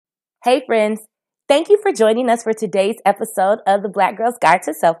Hey, friends. Thank you for joining us for today's episode of the Black Girl's Guide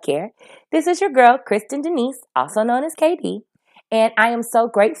to Self-Care. This is your girl, Kristen Denise, also known as KD, and I am so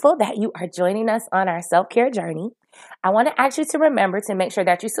grateful that you are joining us on our self-care journey. I want to ask you to remember to make sure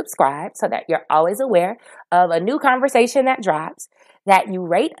that you subscribe so that you're always aware of a new conversation that drops, that you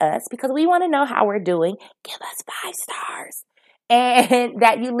rate us because we want to know how we're doing. Give us 5 stars. And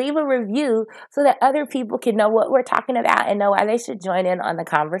that you leave a review so that other people can know what we're talking about and know why they should join in on the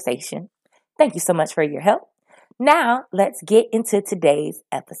conversation. Thank you so much for your help. Now, let's get into today's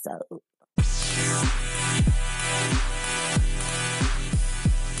episode.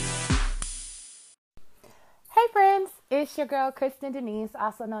 Hey, friends, it's your girl, Kristen Denise,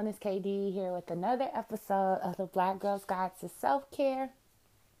 also known as KD, here with another episode of the Black Girl's Guide to Self-Care.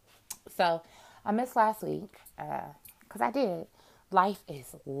 So, I missed last week because I did. Life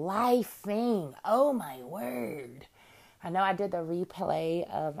is lifing. Oh, my word. I know I did the replay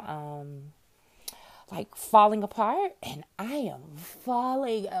of falling apart, and I am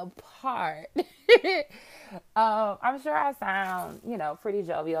falling apart. I'm sure I sound, pretty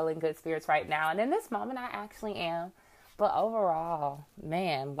jovial and good spirits right now. And in this moment, I actually am. But overall,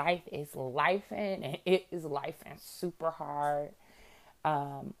 man, life is lifing, and it is lifing super hard.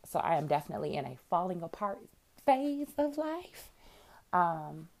 So I am definitely in a falling apart phase of life.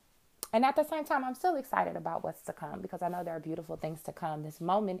 And at the same time, I'm still excited about what's to come because I know there are beautiful things to come. This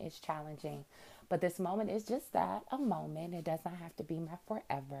moment is challenging, but this moment is just that, a moment. It does not have to be my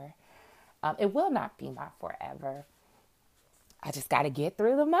forever. It will not be my forever. I just got to get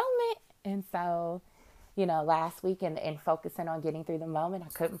through the moment. And so, last week in focusing on getting through the moment, I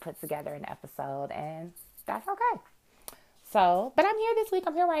couldn't put together an episode, and that's okay. So, but I'm here this week.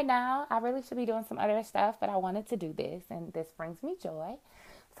 I'm here right now. I really should be doing some other stuff, but I wanted to do this, and this brings me joy.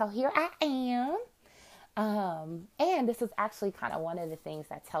 So here I am. And this is actually kind of one of the things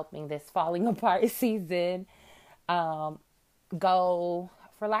that's helping this falling apart season go,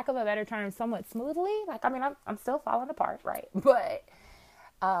 for lack of a better term, somewhat smoothly. I'm still falling apart, right? But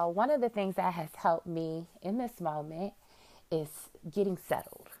one of the things that has helped me in this moment is getting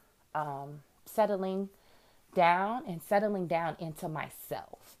settled, settling down into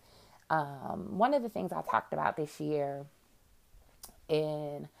myself. One of the things I talked about this year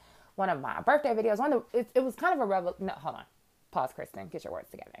in one of my birthday videos, it was kind of hold on, pause, Kristen, get your words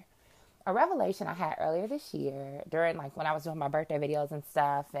together. A revelation I had earlier this year during when I was doing my birthday videos and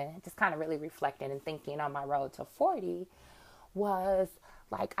stuff, and just kind of really reflecting and thinking on my road to 40, was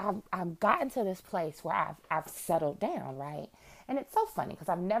I've gotten to this place where I've settled down, right? And it's so funny because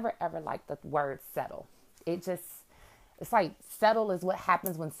I've never ever liked the word settle. It's like settle is what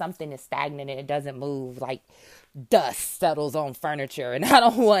happens when something is stagnant and it doesn't move. Like dust settles on furniture, and I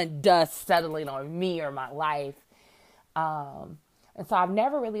don't want dust settling on me or my life. And so I've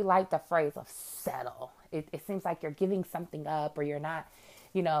never really liked the phrase of settle. It seems like you're giving something up, or you're not,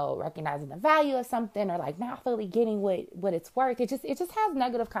 recognizing the value of something, or not fully getting what it's worth. It just has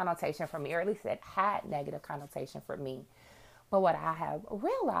negative connotation for me, or at least it had negative connotation for me. But what I have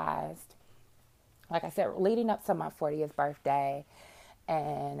realized, like I said, leading up to my 40th birthday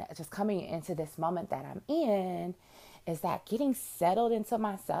and just coming into this moment that I'm in, is that getting settled into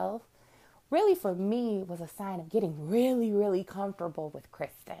myself really for me was a sign of getting really, really comfortable with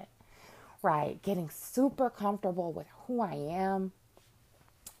Kristen, right? Getting super comfortable with who I am,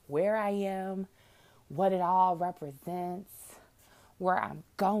 where I am, what it all represents, where I'm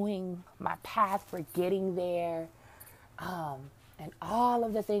going, my path for getting there, and all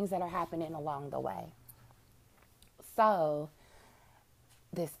of the things that are happening along the way. So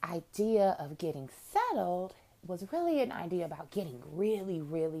this idea of getting settled was really an idea about getting really,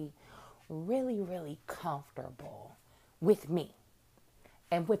 really, really, really comfortable with me,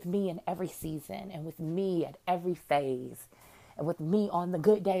 and with me in every season, and with me at every phase, and with me on the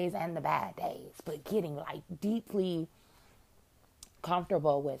good days and the bad days, but getting deeply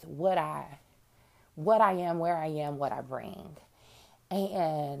comfortable with what I am, where I am, what I bring.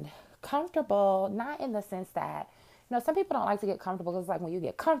 And comfortable, not in the sense that, some people don't like to get comfortable because when you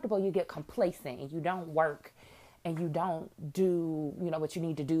get comfortable, you get complacent and you don't work and you don't do, what you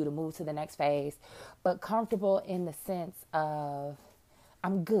need to do to move to the next phase. But comfortable in the sense of,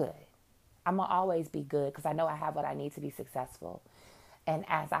 I'm good. I'm going to always be good because I know I have what I need to be successful. And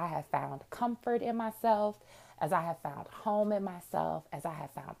as I have found comfort in myself, as I have found home in myself, as I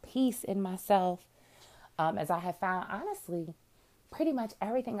have found peace in myself, as I have found, honestly, pretty much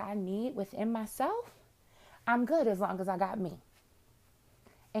everything I need within myself, I'm good as long as I got me.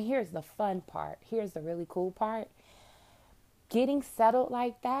 And here's the fun part. Here's the really cool part. getting settled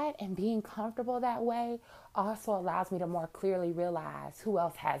like that and being comfortable that way also allows me to more clearly realize who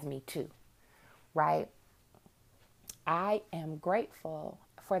else has me too, right? I am grateful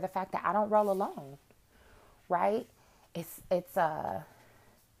for the fact that I don't roll alone, right? It's a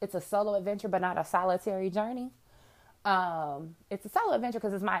solo adventure, but not a solitary journey. It's a solo adventure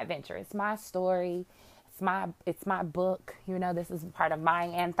because it's my adventure. It's my story. It's my book. This is part of my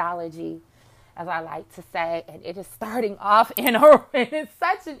anthology, as I like to say, and it is starting off in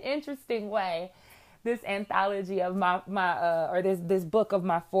such an interesting way. This anthology of or this book of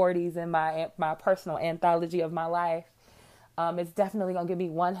my 40s and my personal anthology of my life. It's definitely gonna give me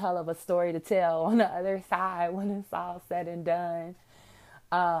one hell of a story to tell on the other side when it's all said and done.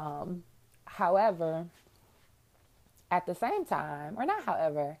 However, at the same time, or not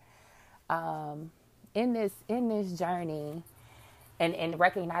however, in this journey and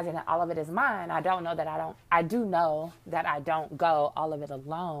recognizing that all of it is mine, I do know that I don't go all of it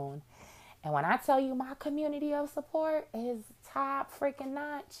alone. And when I tell you my community of support is top freaking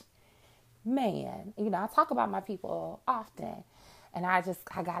notch, man, I talk about my people often, and I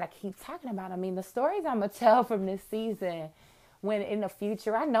gotta keep talking about it. I mean, the stories I'm gonna tell from this season, when in the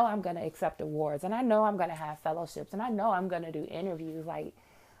future, I know I'm gonna accept awards, and I know I'm gonna have fellowships, and I know I'm gonna do interviews. Like,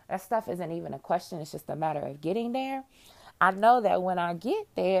 that stuff isn't even a question. It's just a matter of getting there. I know that when I get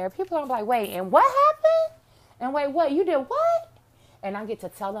there, people are like, wait, and what happened? And wait, what? You did what? And I get to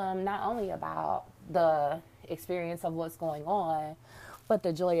tell them not only about the experience of what's going on, but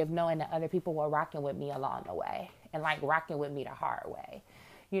the joy of knowing that other people were rocking with me along the way, and like rocking with me the hard way.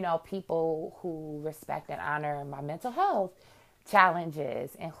 People who respect and honor my mental health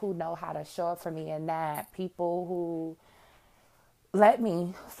challenges and who know how to show up for me in that. People who let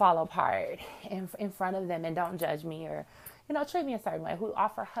me fall apart in front of them and don't judge me or, treat me a certain way, who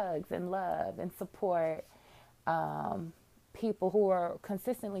offer hugs and love and support. People who are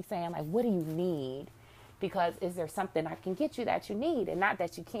consistently saying, like, what do you need? Because is there something I can get you that you need? And not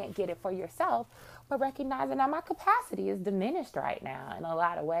that you can't get it for yourself, but recognizing that my capacity is diminished right now in a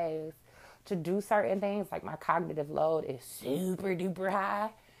lot of ways to do certain things. Like, my cognitive load is super duper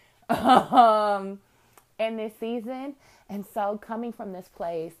high in this season. And so coming from this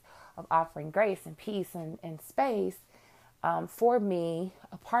place of offering grace and peace and space, for me,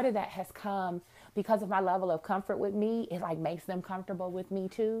 a part of that has come because of my level of comfort with me. It like makes them comfortable with me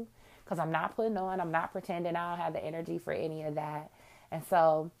too. Because I'm not putting on, I'm not pretending, I don't have the energy for any of that. And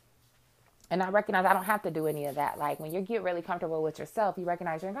so, and I recognize I don't have to do any of that. Like, when you get really comfortable with yourself, you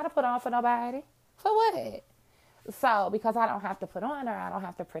recognize you ain't got to put on for nobody. For what? So, because I don't have to put on or I don't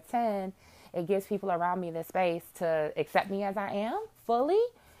have to pretend, it gives people around me the space to accept me as I am fully.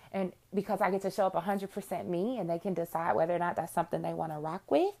 And because I get to show up 100% me, and they can decide whether or not that's something they want to rock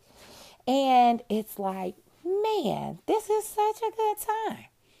with. And it's like, man, this is such a good time.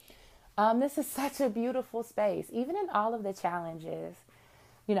 This is such a beautiful space, even in all of the challenges.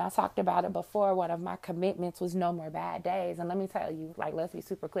 I talked about it before. One of my commitments was no more bad days. And let me tell you, like, let's be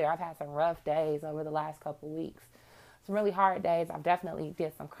super clear. I've had some rough days over the last couple weeks. Some really hard days. I've definitely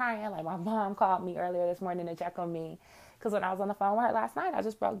did some crying. Like, my mom called me earlier this morning to check on me. Because when I was on the phone with her last night, I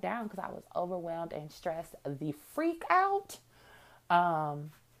just broke down because I was overwhelmed and stressed the freak out.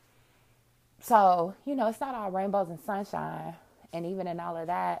 So, it's not all rainbows and sunshine. And even in all of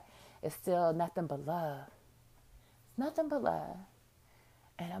that, it's still nothing but love. It's nothing but love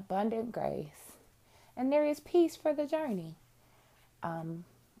and abundant grace. And there is peace for the journey.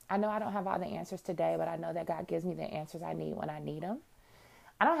 I know I don't have all the answers today, but I know that God gives me the answers I need when I need them.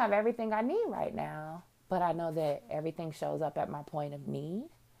 I don't have everything I need right now, but I know that everything shows up at my point of need.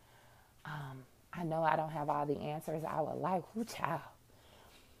 I know I don't have all the answers I would like. Ooh, child.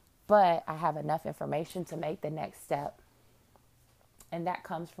 But I have enough information to make the next step. And that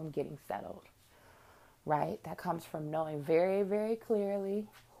comes from getting settled, right? That comes from knowing very, very clearly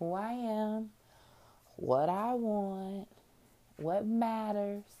who I am, what I want, what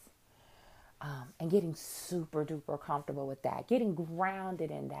matters, and getting super duper comfortable with that, getting grounded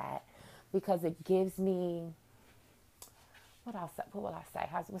in that, because it gives me, what will I say?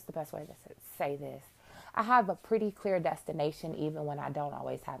 What's the best way to say this? I have a pretty clear destination even when I don't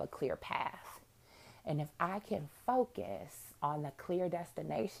always have a clear path. And if I can focus on the clear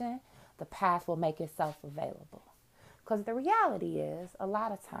destination, the path will make itself available. Because the reality is, a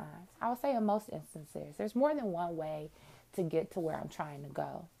lot of times, I would say in most instances, there's more than one way to get to where I'm trying to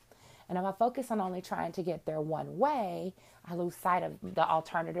go. And if I focus on only trying to get there one way, I lose sight of the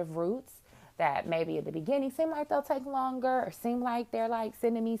alternative routes that maybe at the beginning seem like they'll take longer, or seem like they're like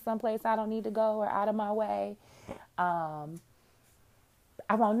sending me someplace I don't need to go or out of my way.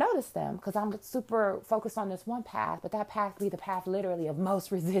 I won't notice them because I'm super focused on this one path, but that path be the path literally of most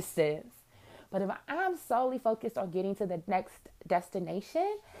resistance. But if I'm solely focused on getting to the next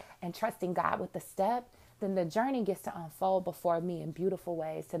destination and trusting God with the step, then the journey gets to unfold before me in beautiful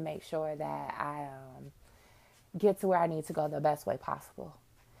ways to make sure that I get to where I need to go the best way possible.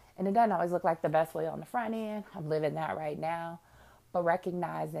 And it doesn't always look like the best way on the front end. I'm living that right now. But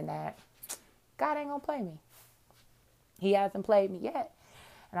recognizing that God ain't going to play me. He hasn't played me yet.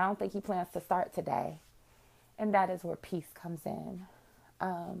 And I don't think he plans to start today. And that is where peace comes in.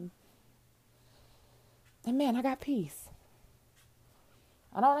 And man, I got peace.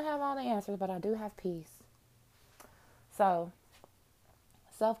 I don't have all the answers, but I do have peace. So,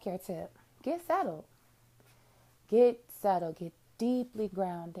 self-care tip. Get settled. Get settled. Get deeply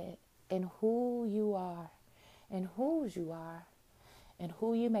grounded in who you are and whose you are and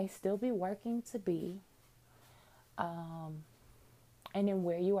who you may still be working to be, and in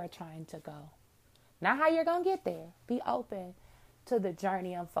where you are trying to go. Not how you're going to get there. Be open to the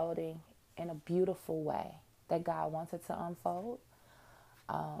journey unfolding in a beautiful way that God wants it to unfold,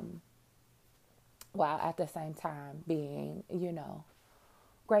 while at the same time being,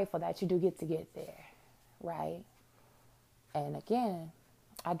 grateful that you do get there, right? And again,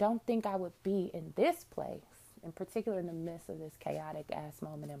 I don't think I would be in this place, in particular in the midst of this chaotic ass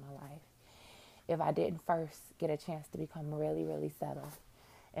moment in my life, if I didn't first get a chance to become really, really settled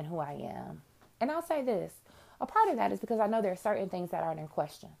in who I am. And I'll say this, a part of that is because I know there are certain things that aren't in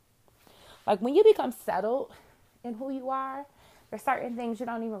question. Like when you become settled in who you are, there's certain things you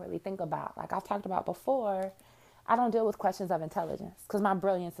don't even really think about. Like I've talked about before, I don't deal with questions of intelligence because my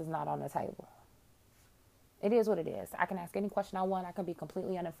brilliance is not on the table. It is what it is. I can ask any question I want. I can be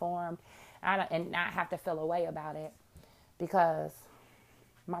completely uninformed and not have to feel a way about it because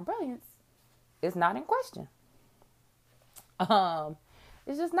my brilliance is not in question.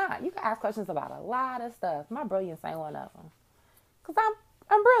 It's just not. You can ask questions about a lot of stuff. My brilliance ain't one of them because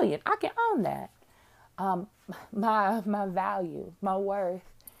I'm brilliant. I can own that. My value, my worth,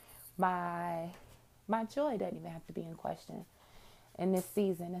 my joy doesn't even have to be in question in this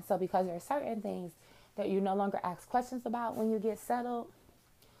season. And so because there are certain things that you no longer ask questions about when you get settled,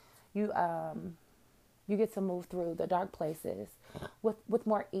 you get to move through the dark places with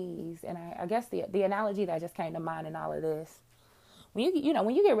more ease. And I guess the analogy that just came to mind in all of this, when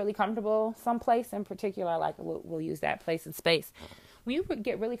you get really comfortable someplace in particular, like we'll use that place and space. When you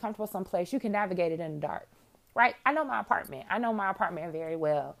get really comfortable someplace, you can navigate it in the dark, right? I know my apartment very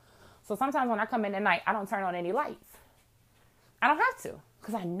well. So sometimes when I come in at night, I don't turn on any lights. I don't have to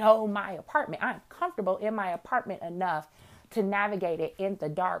because I know my apartment. I'm comfortable in my apartment enough to navigate it in the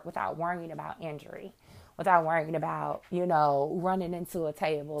dark without worrying about injury, without worrying about, running into a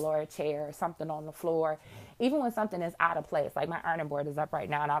table or a chair or something on the floor. Even when something is out of place, like my ironing board is up right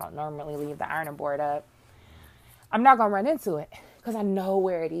now and I don't normally leave the ironing board up. I'm not going to run into it because I know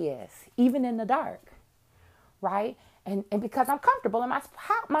where it is, even in the dark, right? And because I'm comfortable in my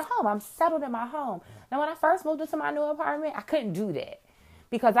home, I'm settled in my home. Now, when I first moved into my new apartment, I couldn't do that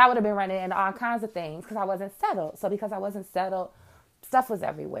because I would have been running into all kinds of things because I wasn't settled. So because I wasn't settled, stuff was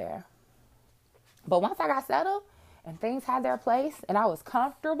everywhere. But once I got settled and things had their place and I was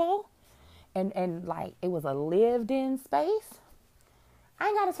comfortable and like it was a lived in space, I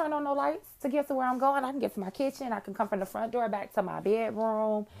ain't got to turn on no lights to get to where I'm going. I can get to my kitchen. I can come from the front door back to my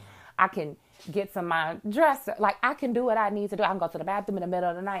bedroom. I can get to my dresser. Like, I can do what I need to do. I can go to the bathroom in the middle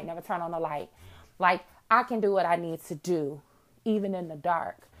of the night, never turn on the light. Like, I can do what I need to do, even in the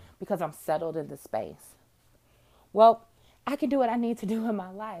dark, because I'm settled in the space. Well, I can do what I need to do in my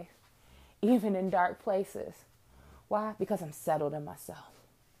life, even in dark places. Why? Because I'm settled in myself.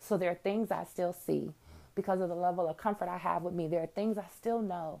 So there are things I still see because of the level of comfort I have with me. There are things I still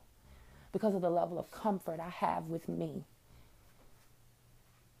know because of the level of comfort I have with me.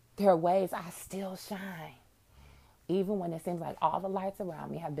 There are ways I still shine, even when it seems like all the lights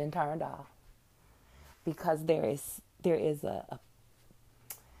around me have been turned off. Because there is just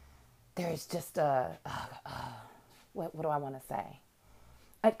what do I want to say?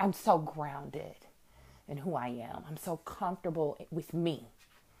 I'm so grounded in who I am. I'm so comfortable with me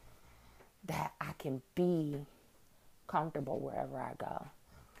that I can be comfortable wherever I go.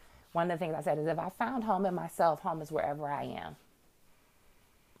 One of the things I said is if I found home in myself, home is wherever I am.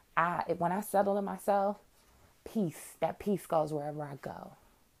 When I settle in myself, that peace goes wherever I go,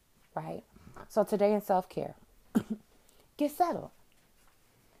 right? So today in self-care, get settled.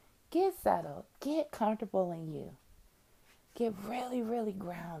 Get settled. Get comfortable in you. Get really, really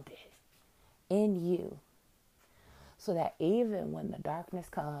grounded in you. So that even when the darkness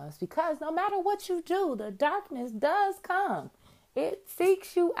comes, because no matter what you do, the darkness does come. It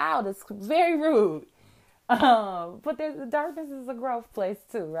seeks you out. It's very rude. But the darkness is a growth place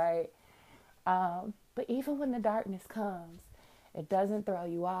too, right? But even when the darkness comes, it doesn't throw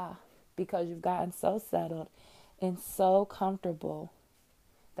you off because you've gotten so settled and so comfortable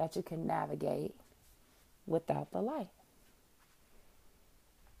that you can navigate without the light.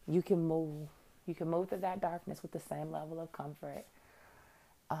 You can move. You can move through that darkness with the same level of comfort.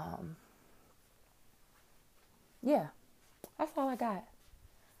 Yeah, that's all I got.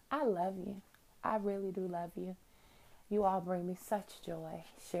 I love you. I really do love you. You all bring me such joy.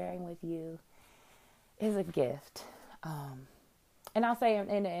 Sharing with you is a gift. And I'll say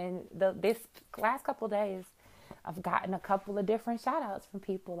this last couple of days, I've gotten a couple of different shout outs from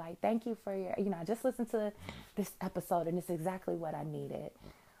people like, thank you for your, I just listened to this episode and it's exactly what I needed.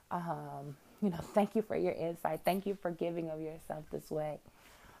 Thank you for your insight. Thank you for giving of yourself this way.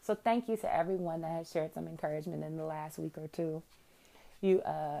 So thank you to everyone that has shared some encouragement in the last week or two. You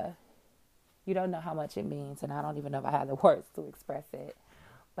don't know how much it means, and I don't even know if I have the words to express it.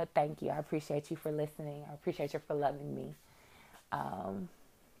 But thank you. I appreciate you for listening. I appreciate you for loving me.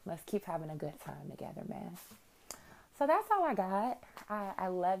 Let's keep having a good time together, man. So that's all I got. I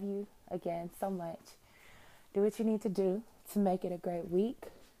love you again so much. Do what you need to do to make it a great week,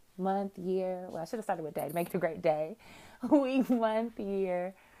 month, year. Well, I should have started with day to make it a great day. Week, month,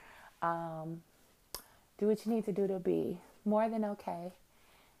 year. Do what you need to do to be more than okay.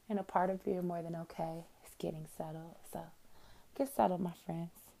 And a part of being more than okay is getting settled. So get settled, my friends.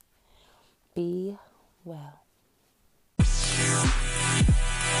 Be well.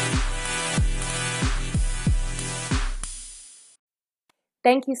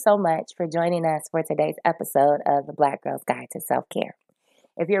 Thank you so much for joining us for today's episode of the Black Girl's Guide to Self-Care.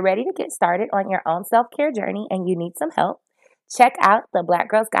 If you're ready to get started on your own self-care journey and you need some help, check out the Black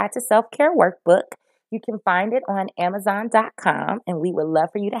Girl's Guide to Self-Care workbook. You can find it on Amazon.com, and we would love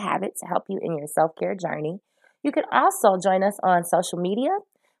for you to have it to help you in your self-care journey. You can also join us on social media.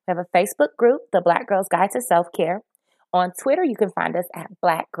 We have a Facebook group, the Black Girl's Guide to Self-Care. On Twitter, you can find us at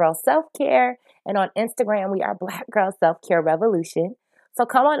Black Girl Self-Care, and on Instagram, we are Black Girl Self-Care Revolution. So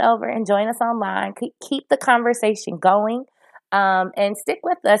come on over and join us online. Keep the conversation going, and stick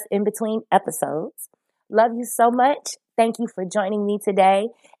with us in between episodes. Love you so much. Thank you for joining me today.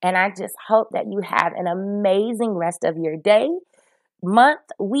 And I just hope that you have an amazing rest of your day, month,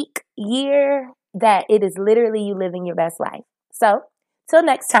 week, year, that it is literally you living your best life. So till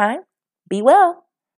next time, be well.